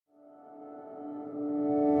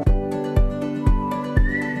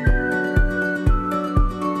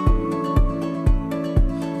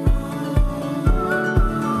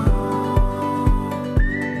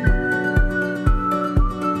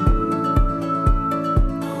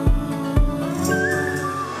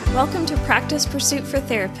Welcome to Practice Pursuit for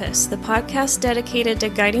Therapists, the podcast dedicated to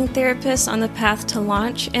guiding therapists on the path to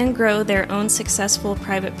launch and grow their own successful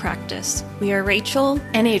private practice. We are Rachel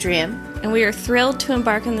and Adrienne, and we are thrilled to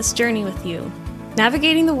embark on this journey with you.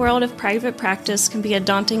 Navigating the world of private practice can be a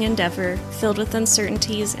daunting endeavor, filled with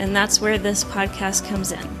uncertainties, and that's where this podcast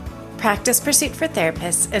comes in. Practice Pursuit for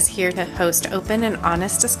Therapists is here to host open and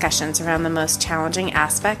honest discussions around the most challenging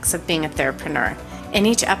aspects of being a therapreneur. In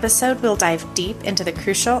each episode, we'll dive deep into the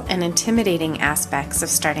crucial and intimidating aspects of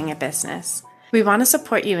starting a business. We want to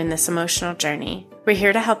support you in this emotional journey. We're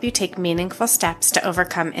here to help you take meaningful steps to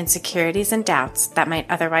overcome insecurities and doubts that might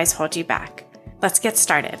otherwise hold you back. Let's get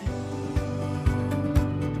started.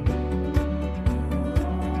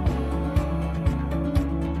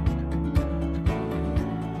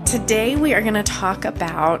 Today, we are going to talk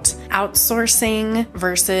about outsourcing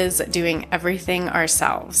versus doing everything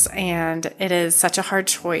ourselves. And it is such a hard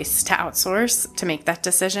choice to outsource, to make that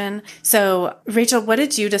decision. So, Rachel, what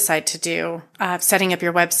did you decide to do, setting up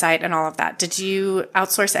your website and all of that? Did you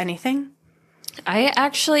outsource anything? I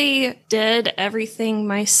actually did everything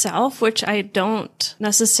myself, which I don't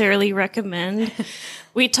necessarily recommend.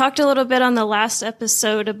 We talked a little bit on the last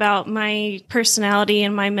episode about my personality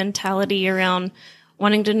and my mentality around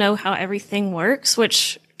wanting to know how everything works,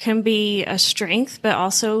 which can be a strength, but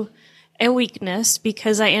also a weakness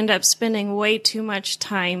because I end up spending way too much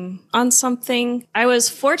time on something. I was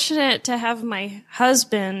fortunate to have my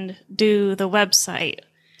husband do the website.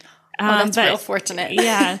 That's real fortunate.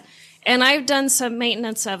 Yeah. And I've done some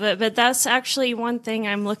maintenance of it, but that's actually one thing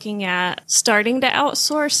I'm looking at starting to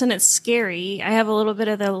outsource, and it's scary. I have a little bit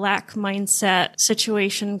of the lack mindset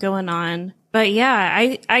situation going on. But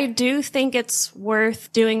yeah, I do think it's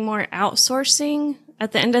worth doing more outsourcing.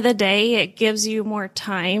 At the end of the day, it gives you more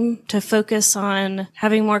time to focus on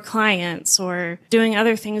having more clients or doing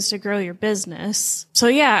other things to grow your business. So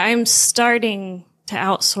yeah, I'm starting to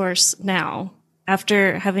outsource now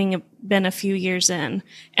after having been a few years in.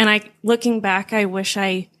 And looking back, I wish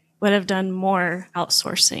I would have done more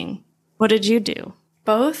outsourcing. What did you do?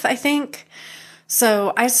 Both, I think.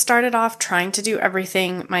 So I started off trying to do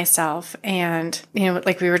everything myself. And,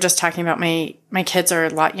 like we were just talking about, my kids are a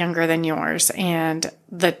lot younger than yours. And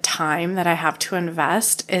the time that I have to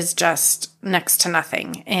invest is just next to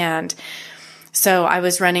nothing. And so I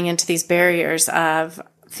was running into these barriers of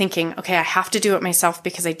thinking, okay, I have to do it myself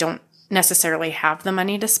because I don't necessarily have the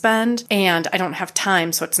money to spend and I don't have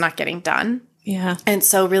time. So it's not getting done. Yeah. And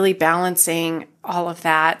so really balancing all of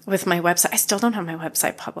that with my website. I still don't have my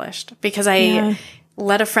website published because I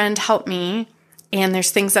let a friend help me and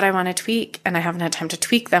there's things that I want to tweak and I haven't had time to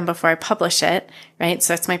tweak them before I publish it, right?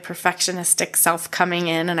 So it's my perfectionistic self coming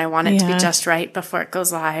in and I want it to be just right before it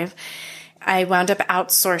goes live. I wound up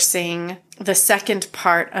outsourcing the second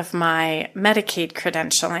part of my Medicaid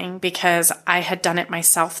credentialing because I had done it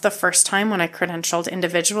myself the first time when I credentialed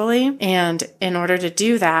individually. And in order to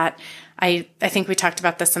do that, I think we talked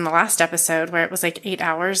about this in the last episode where it was like 8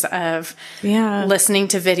 hours of listening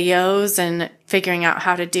to videos and figuring out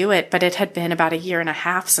how to do it. But it had been about a year and a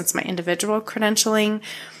half since my individual credentialing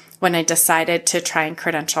when I decided to try and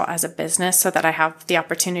credential as a business so that I have the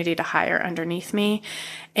opportunity to hire underneath me.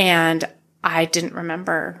 And I didn't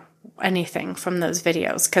remember anything from those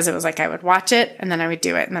videos because it was like I would watch it and then I would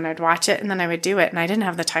do it and then I'd watch it and then I would do it and I didn't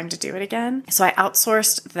have the time to do it again. So I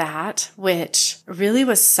outsourced that, which really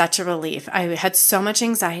was such a relief. I had so much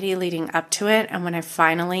anxiety leading up to it. And when I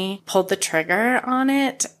finally pulled the trigger on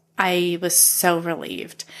it, I was so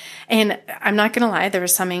relieved. And I'm not going to lie, there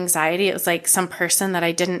was some anxiety. It was like some person that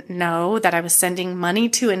I didn't know that I was sending money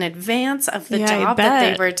to in advance of the job that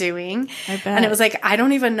they were doing. I bet. And it was like, I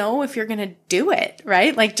don't even know if you're going to do it,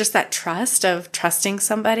 right? Like just that trust of trusting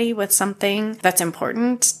somebody with something that's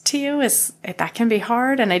important to you that can be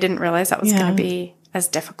hard. And I didn't realize that was going to be as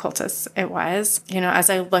difficult as it was. As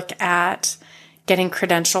I look at getting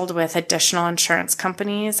credentialed with additional insurance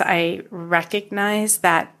companies, I recognize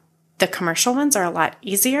that the commercial ones are a lot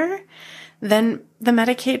easier than the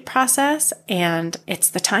Medicaid process, and it's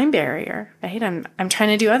the time barrier, right? I'm trying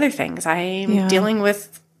to do other things. I'm dealing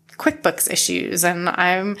with QuickBooks issues, and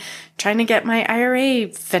I'm trying to get my IRA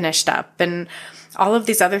finished up, and all of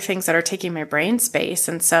these other things that are taking my brain space.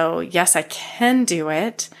 And so, yes, I can do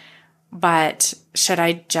it, but should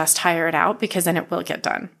I just hire it out because then it will get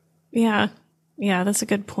done? Yeah, that's a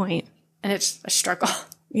good point. And it's a struggle.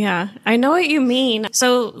 Yeah, I know what you mean.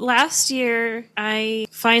 So last year, I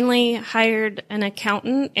finally hired an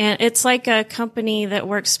accountant, and it's like a company that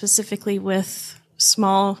works specifically with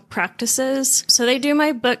small practices. So they do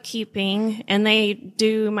my bookkeeping and they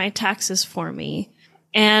do my taxes for me.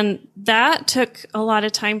 And that took a lot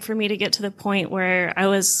of time for me to get to the point where I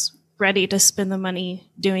was ready to spend the money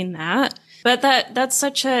doing that. But that's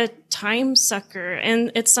such a time sucker.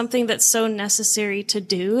 And it's something that's so necessary to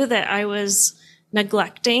do that I was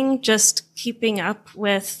neglecting just keeping up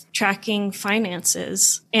with tracking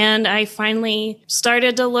finances. And I finally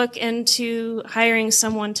started to look into hiring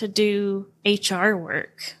someone to do HR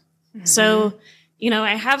work. Mm-hmm. So,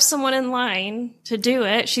 I have someone in line to do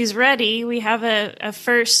it. She's ready. We have a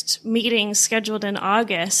first meeting scheduled in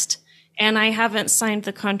August. And I haven't signed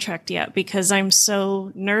the contract yet because I'm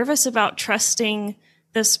so nervous about trusting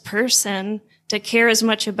this person to care as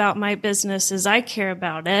much about my business as I care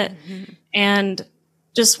about it. Mm-hmm. And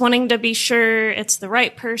just wanting to be sure it's the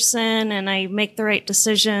right person and I make the right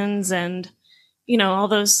decisions and, all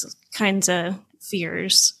those kinds of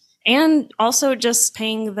fears. And also just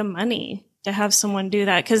paying the money to have someone do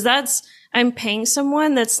that. Because I'm paying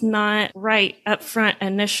someone that's not right up front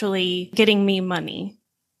initially getting me money.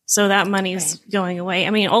 So that money's going away. I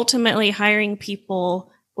mean, ultimately hiring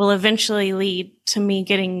people will eventually lead to me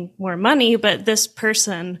getting more money, but this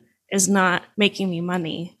person is not making me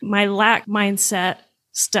money. My lack mindset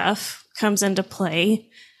stuff comes into play.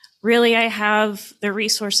 Really, I have the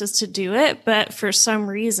resources to do it, but for some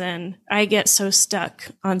reason, I get so stuck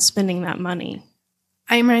on spending that money.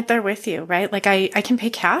 I'm right there with you, right? Like I can pay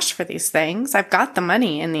cash for these things. I've got the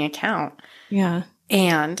money in the account. Yeah.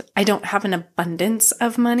 And I don't have an abundance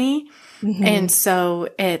of money. Mm-hmm. And so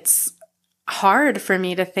it's hard for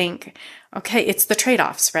me to think, okay, it's the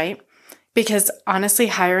trade-offs, right? Because honestly,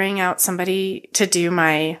 hiring out somebody to do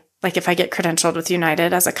like if I get credentialed with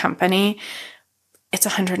United as a company, it's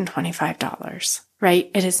 $125,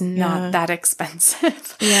 right? It is not that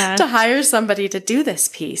expensive to hire somebody to do this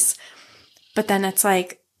piece. But then it's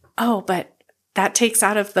like, oh, but that takes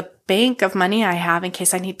out of the bank of money I have in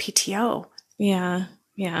case I need PTO. Yeah.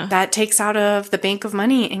 Yeah. That takes out of the bank of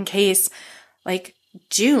money in case like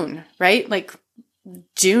June, right? Like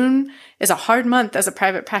June is a hard month as a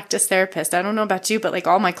private practice therapist. I don't know about you, but like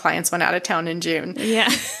all my clients went out of town in June. Yeah.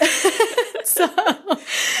 So,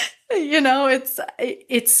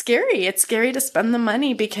 it's scary. It's scary to spend the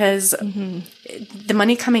money because the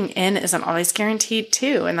money coming in isn't always guaranteed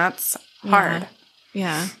too. And that's hard.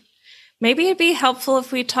 Yeah. Maybe it'd be helpful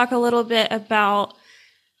if we talk a little bit about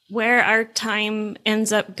where our time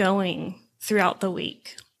ends up going throughout the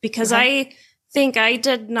week. Because I think I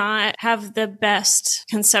did not have the best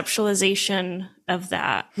conceptualization of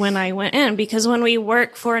that when I went in. Because when we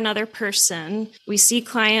work for another person, we see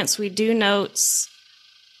clients, we do notes,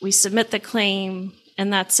 we submit the claim,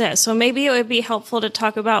 and that's it. So maybe it would be helpful to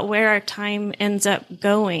talk about where our time ends up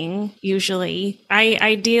going usually. I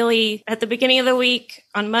ideally, at the beginning of the week,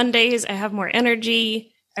 on Mondays, I have more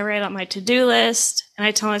energy. I write out my to-do list and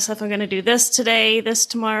I tell myself I'm going to do this today, this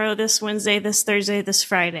tomorrow, this Wednesday, this Thursday, this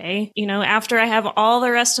Friday. After I have all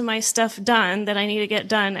the rest of my stuff done that I need to get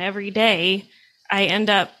done every day, I end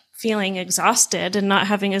up feeling exhausted and not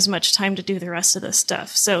having as much time to do the rest of this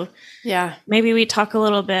stuff. So maybe we talk a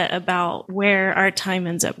little bit about where our time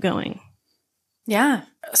ends up going. Yeah.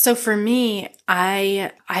 So for me,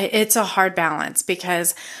 it's a hard balance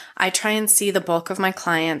because I try and see the bulk of my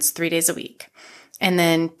clients 3 days a week. And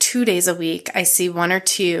then 2 days a week, I see 1 or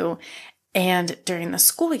 2. And during the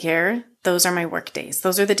school year, those are my work days.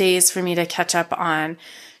 Those are the days for me to catch up on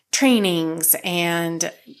trainings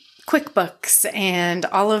and QuickBooks and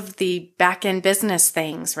all of the back-end business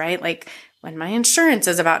things, right? Like when my insurance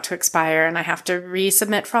is about to expire and I have to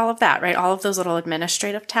resubmit for all of that, right? All of those little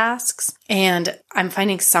administrative tasks. And I'm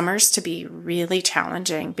finding summers to be really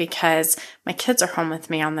challenging because my kids are home with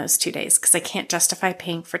me on those 2 days because I can't justify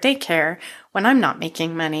paying for daycare when I'm not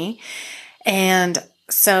making money. And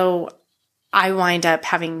so I wind up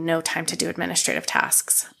having no time to do administrative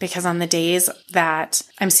tasks because on the days that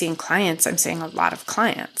I'm seeing clients, I'm seeing a lot of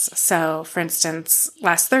clients. So for instance,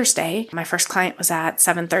 last Thursday, my first client was at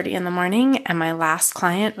 7:30 in the morning and my last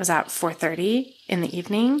client was at 4:30 in the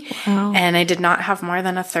evening. Wow. And I did not have more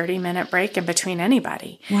than a 30-minute break in between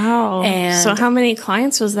anybody. Wow. And so how many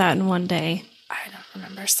clients was that in one day? I don't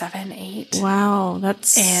remember, 7, 8. Wow,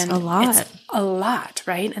 that's a lot. It's a lot,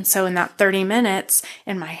 right? And so in that 30 minutes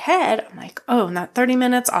in my head, I'm like, oh, in that 30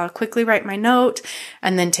 minutes, I'll quickly write my note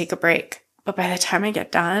and then take a break. But by the time I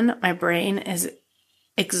get done, my brain is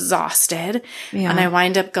exhausted. Yeah. And I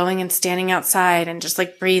wind up going and standing outside and just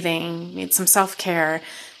like breathing, need some self-care,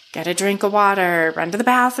 get a drink of water, run to the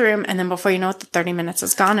bathroom. And then before you know it, the 30 minutes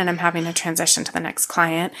is gone and I'm having to transition to the next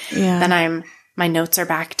client. Yeah. Then my notes are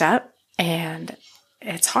backed up. And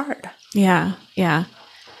it's hard. Yeah. Yeah.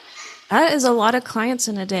 That is a lot of clients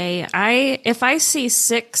in a day. If I see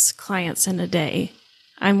 6 clients in a day,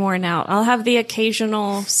 I'm worn out. I'll have the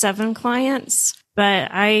occasional 7 clients, but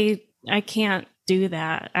I can't do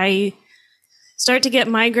that. I start to get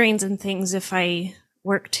migraines and things if I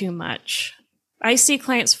work too much. I see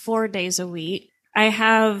clients 4 days a week. I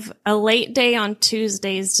have a late day on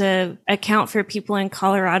Tuesdays to account for people in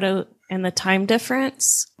Colorado and the time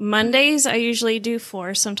difference. Mondays, I usually do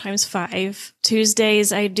 4, sometimes 5.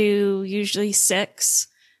 Tuesdays, I do usually 6.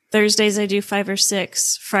 Thursdays, I do 5 or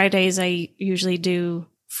 6. Fridays, I usually do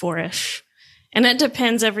 4-ish. And it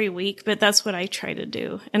depends every week, but that's what I try to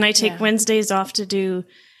do. And I take Wednesdays off to do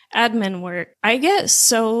admin work. I get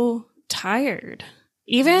so tired.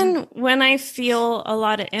 Even when I feel a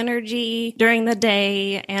lot of energy during the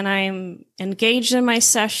day and I'm engaged in my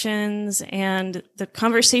sessions and the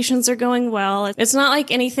conversations are going well, it's not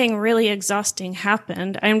like anything really exhausting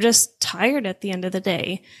happened. I'm just tired at the end of the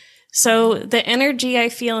day. So the energy I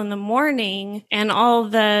feel in the morning and all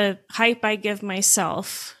the hype I give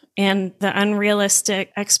myself and the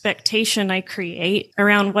unrealistic expectation I create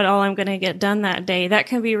around what all I'm going to get done that day, that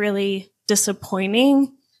can be really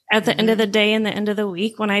disappointing at the end of the day and the end of the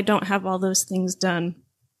week when I don't have all those things done.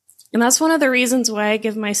 And that's one of the reasons why I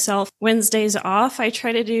give myself Wednesdays off. I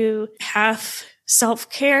try to do half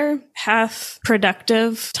self-care, half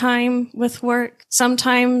productive time with work.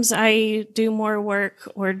 Sometimes I do more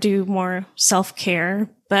work or do more self-care,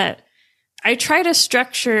 but I try to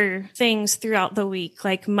structure things throughout the week.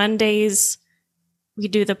 Like Mondays, we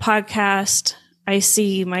do the podcast, I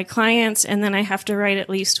see my clients, and then I have to write at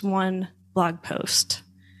least one blog post.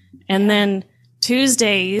 And then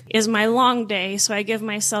Tuesday is my long day, so I give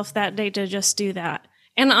myself that day to just do that.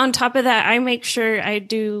 And on top of that, I make sure I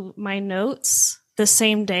do my notes the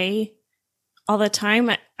same day all the time.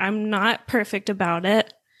 I'm not perfect about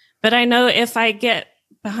it, but I know if I get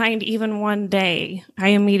behind even one day, I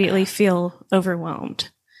immediately feel overwhelmed.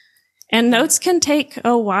 And notes can take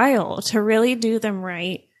a while to really do them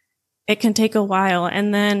right. It can take a while.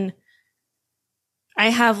 And then I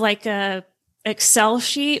have like a Excel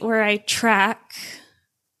sheet where I track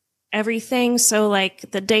everything. So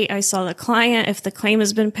like the date I saw the client, if the claim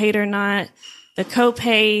has been paid or not, the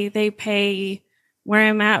copay they pay, where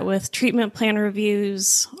I'm at with treatment plan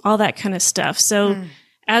reviews, all that kind of stuff. So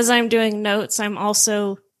as I'm doing notes, I'm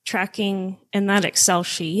also tracking in that Excel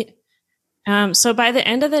sheet. So by the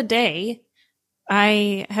end of the day,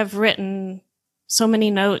 I have written so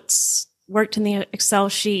many notes, worked in the Excel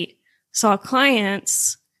sheet, saw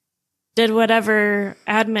clients, did whatever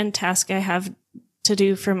admin task I have to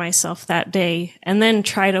do for myself that day, and then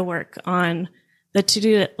try to work on the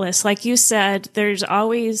to-do list. Like you said, there's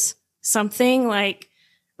always something like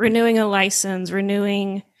renewing a license,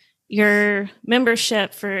 renewing your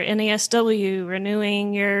membership for NASW,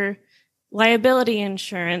 renewing your liability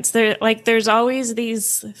insurance. There's always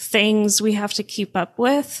these things we have to keep up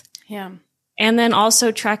with. Yeah. And then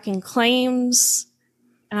also tracking claims.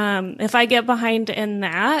 If I get behind in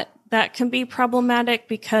that can be problematic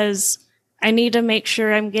because I need to make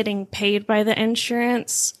sure I'm getting paid by the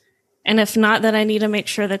insurance. And if not, then I need to make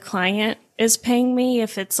sure the client is paying me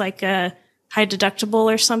if it's like a high deductible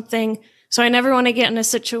or something. So I never want to get in a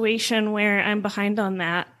situation where I'm behind on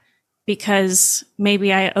that because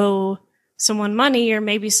maybe I owe someone money or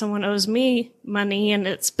maybe someone owes me money and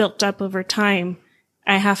it's built up over time.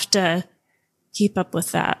 I have to keep up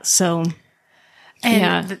with that. So,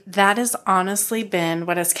 that has honestly been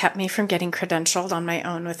what has kept me from getting credentialed on my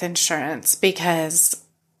own with insurance because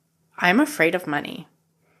I'm afraid of money.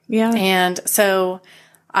 Yeah. And so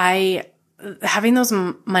having those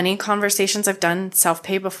money conversations, I've done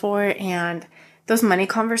self-pay before, and those money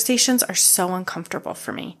conversations are so uncomfortable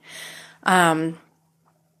for me.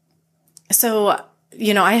 So,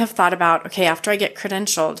 I have thought about, okay, after I get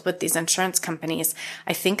credentialed with these insurance companies,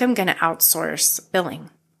 I think I'm going to outsource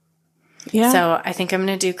billing. Yeah. So I think I'm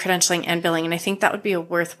going to do credentialing and billing. And I think that would be a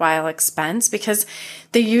worthwhile expense because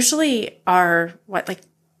they usually are like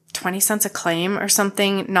 20 cents a claim or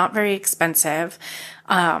something, not very expensive.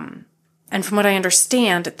 And from what I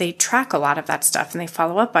understand, they track a lot of that stuff and they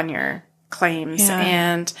follow up on your claims. Yeah.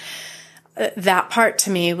 And that part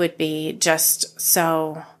to me would be just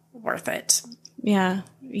so worth it. Yeah.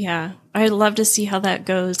 Yeah. I'd love to see how that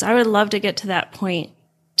goes. I would love to get to that point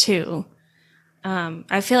too.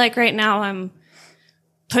 I feel like right now I'm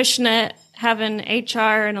pushing it, having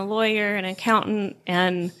HR and a lawyer and an accountant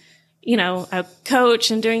and, a coach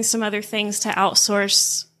and doing some other things to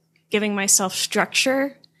outsource, giving myself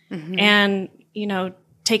structure and,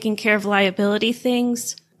 taking care of liability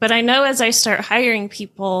things. But I know as I start hiring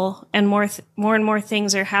people and more and more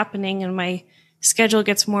things are happening and my schedule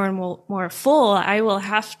gets more and more full, I will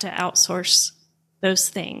have to outsource those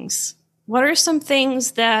things. what are some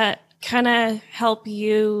things that kind of help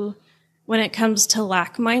you when it comes to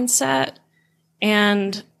lack mindset?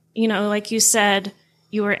 And, like you said,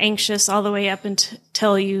 you were anxious all the way up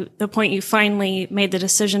until the point you finally made the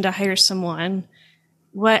decision to hire someone.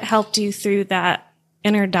 What helped you through that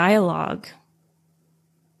inner dialogue?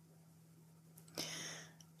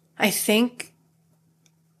 I think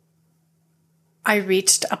I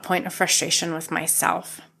reached a point of frustration with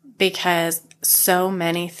myself because so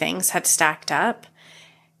many things had stacked up.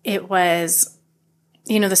 It was,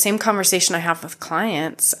 the same conversation I have with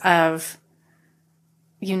clients of,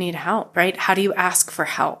 you need help, right? How do you ask for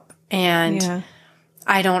help? And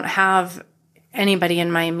I don't have anybody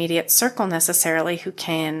in my immediate circle necessarily who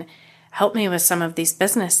can help me with some of these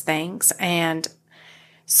business things. And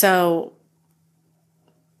so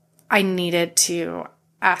I needed to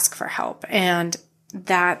ask for help. And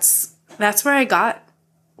that's where I got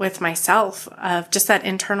with myself of just that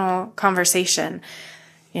internal conversation.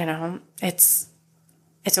 It's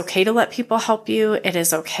okay to let people help you. It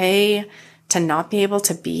is okay to not be able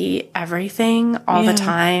to be everything all the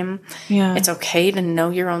time. Yeah. It's okay to know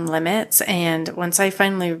your own limits. And once I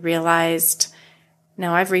finally realized,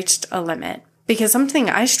 no, I've reached a limit. Because something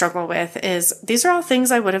I struggle with is these are all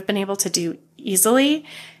things I would have been able to do easily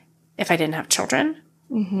if I didn't have children,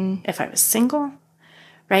 if I was single,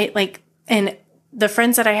 right? And the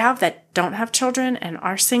friends that I have that don't have children and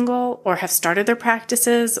are single or have started their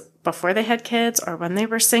practices before they had kids or when they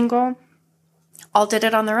were single, all did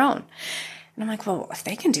it on their own. And I'm like, well, if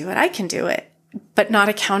they can do it, I can do it. But not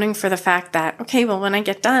accounting for the fact that, okay, well, when I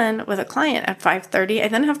get done with a client at 5:30, I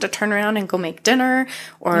then have to turn around and go make dinner,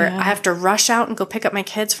 or I have to rush out and go pick up my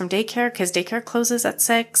kids from daycare because daycare closes at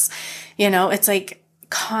 6. It's like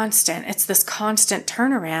constant. It's this constant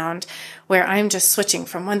turnaround where I'm just switching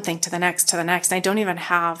from one thing to the next. And I don't even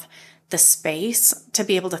have the space to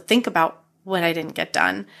be able to think about what I didn't get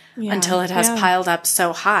done until it has piled up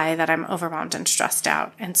so high that I'm overwhelmed and stressed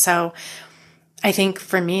out. And so I think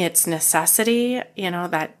for me, it's necessity,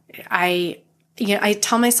 that I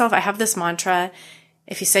tell myself, I have this mantra,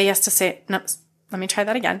 if you say yes to no, let me try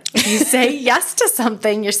that again. If you say yes to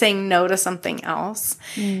something, you're saying no to something else.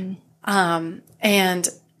 And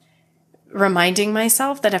reminding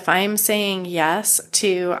myself that if I'm saying yes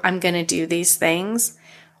to, I'm going to do these things,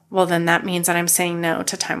 well, then that means that I'm saying no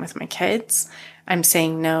to time with my kids. I'm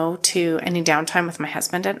saying no to any downtime with my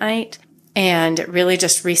husband at night. And really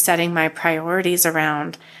just resetting my priorities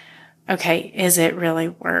around, okay, is it really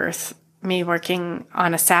worth me working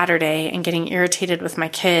on a Saturday and getting irritated with my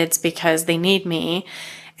kids because they need me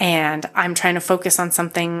and I'm trying to focus on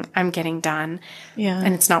something I'm getting done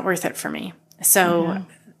and it's not worth it for me. So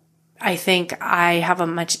I think I have a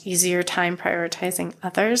much easier time prioritizing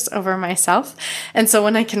others over myself. And so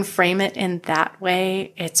when I can frame it in that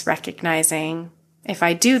way, it's recognizing if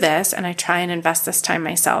I do this and I try and invest this time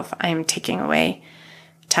myself, I'm taking away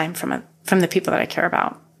time from the people that I care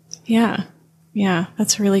about. Yeah. Yeah.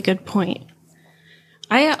 That's a really good point.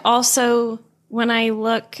 I also, when I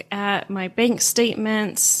look at my bank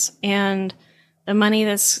statements and the money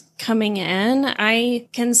that's coming in, I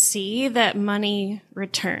can see that money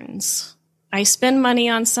returns. I spend money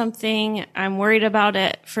on something, I'm worried about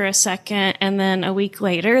it for a second, and then a week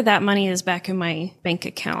later, that money is back in my bank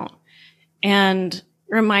account. And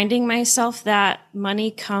reminding myself that money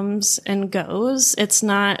comes and goes. It's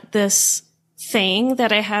not this thing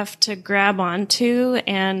that I have to grab onto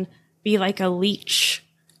and be like a leech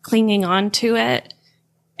clinging onto it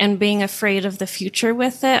and being afraid of the future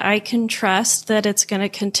with it. I can trust that it's going to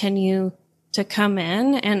continue to come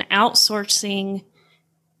in, and outsourcing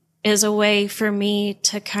is a way for me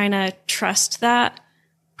to kind of trust that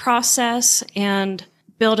process and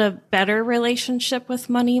build a better relationship with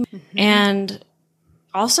money and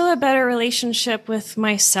also a better relationship with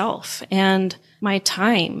myself and my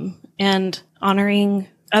time and honoring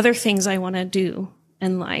other things I want to do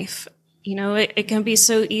in life. It can be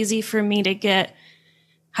so easy for me to get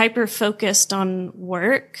hyper-focused on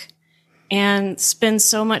work and spend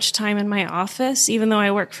so much time in my office, even though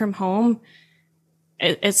I work from home.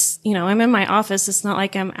 It's, I'm in my office. It's not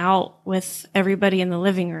like I'm out with everybody in the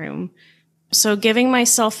living room. So giving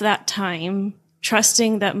myself that time,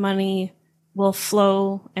 trusting that money will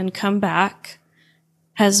flow and come back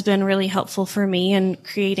has been really helpful for me in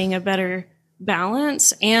creating a better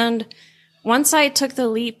balance. And once I took the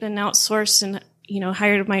leap and outsourced and,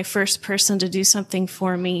 hired my first person to do something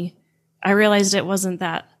for me, I realized it wasn't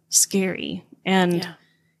that scary. And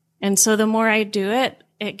so the more I do it,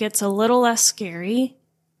 it gets a little less scary.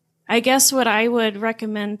 I guess what I would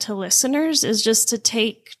recommend to listeners is just to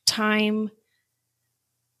take time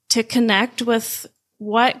to connect with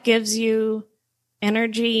what gives you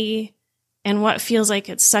energy and what feels like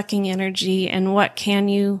it's sucking energy, and what can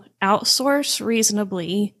you outsource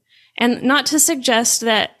reasonably. And not to suggest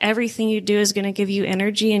that everything you do is going to give you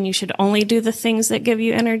energy and you should only do the things that give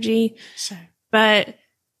you energy. Sure. But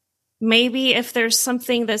maybe if there's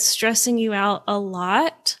something that's stressing you out a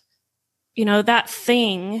lot, that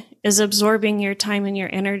thing is absorbing your time and your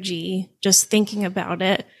energy, just thinking about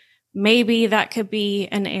it. Maybe that could be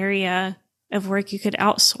an area of work you could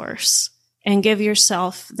outsource and give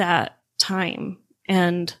yourself that time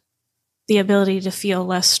and the ability to feel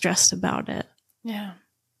less stressed about it. Yeah.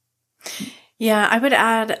 Yeah, I would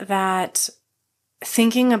add that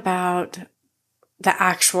thinking about the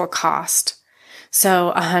actual cost.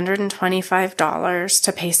 So $125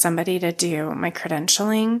 to pay somebody to do my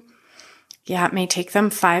credentialing. Yeah, it may take them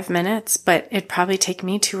 5 minutes, but it'd probably take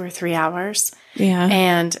me 2 or 3 hours. Yeah.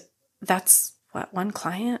 And that's one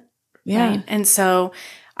client? Yeah. Right? And so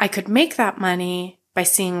I could make that money by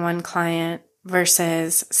seeing one client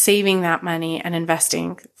versus saving that money and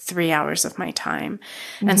investing 3 hours of my time.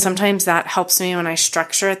 Mm-hmm. And sometimes that helps me when I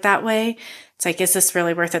structure it that way. It's like, is this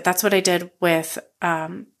really worth it? That's what I did with,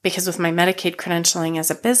 because with my Medicaid credentialing as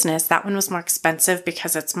a business, that one was more expensive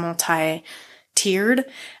because it's multi-tiered.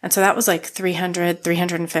 And so that was like $300,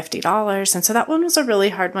 $350. And so that one was a really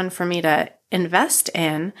hard one for me to invest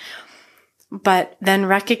in. But then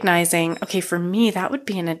recognizing, okay, for me, that would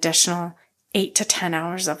be an additional 8 to 10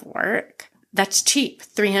 hours of work. That's cheap.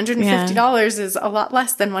 $350 is a lot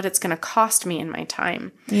less than what it's going to cost me in my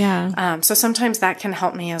time. Yeah. So sometimes that can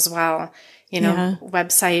help me as well.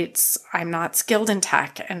 Websites, I'm not skilled in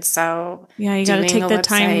tech. And so you got to take the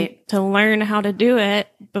time to learn how to do it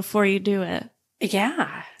before you do it.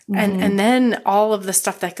 Yeah. Mm-hmm. And then all of the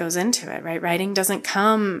stuff that goes into it, right? Writing doesn't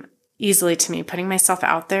come easily to me. Putting myself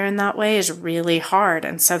out there in that way is really hard.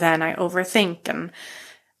 And so then I overthink and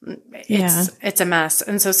it's a mess.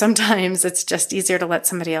 And so sometimes it's just easier to let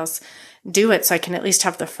somebody else do it so I can at least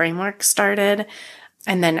have the framework started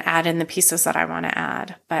and then add in the pieces that I want to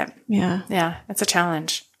add. But yeah, it's a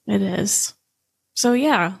challenge. It is. So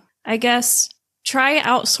I guess try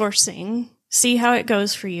outsourcing, see how it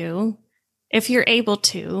goes for you. If you're able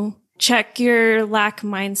to, check your lack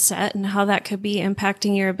mindset and how that could be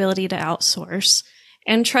impacting your ability to outsource,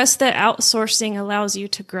 and trust that outsourcing allows you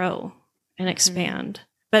to grow and expand. Mm-hmm.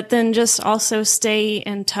 But then just also stay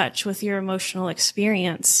in touch with your emotional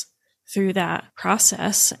experience through that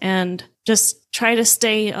process and just try to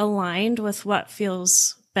stay aligned with what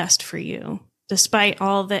feels best for you, despite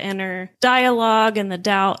all the inner dialogue and the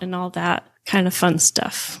doubt and all that kind of fun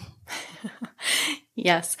stuff.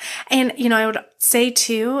 Yes. And, I would say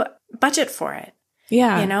too, budget for it.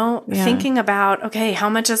 Yeah. Thinking about, okay, how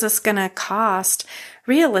much is this going to cost?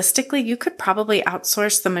 Realistically, you could probably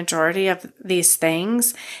outsource the majority of these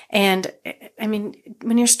things. And I mean,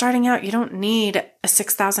 when you're starting out, you don't need a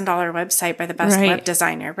 $6,000 website by the best web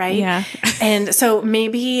designer, right? Yeah. And so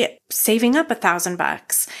maybe saving up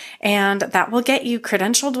 $1,000, and that will get you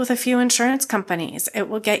credentialed with a few insurance companies. It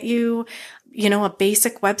will get you, a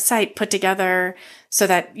basic website put together so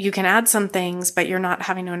that you can add some things, but you're not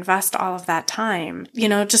having to invest all of that time.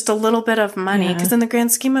 Just a little bit of money. Because in the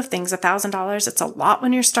grand scheme of things, $1,000, it's a lot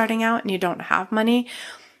when you're starting out and you don't have money.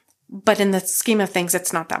 But in the scheme of things,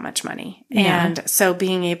 it's not that much money. Yeah. And so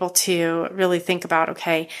being able to really think about,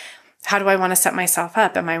 okay, how do I want to set myself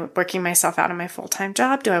up? Am I working myself out of my full-time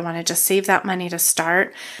job? Do I want to just save that money to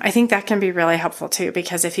start? I think that can be really helpful too,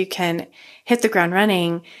 because if you can hit the ground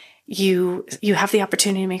running, you have the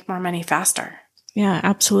opportunity to make more money faster. Yeah,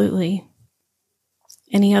 absolutely.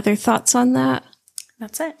 Any other thoughts on that?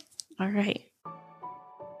 That's it. All right.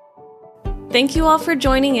 Thank you all for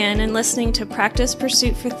joining in and listening to Practice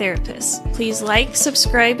Pursuit for Therapists. Please like,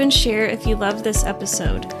 subscribe, and share if you loved this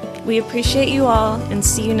episode. We appreciate you all and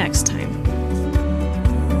see you next time.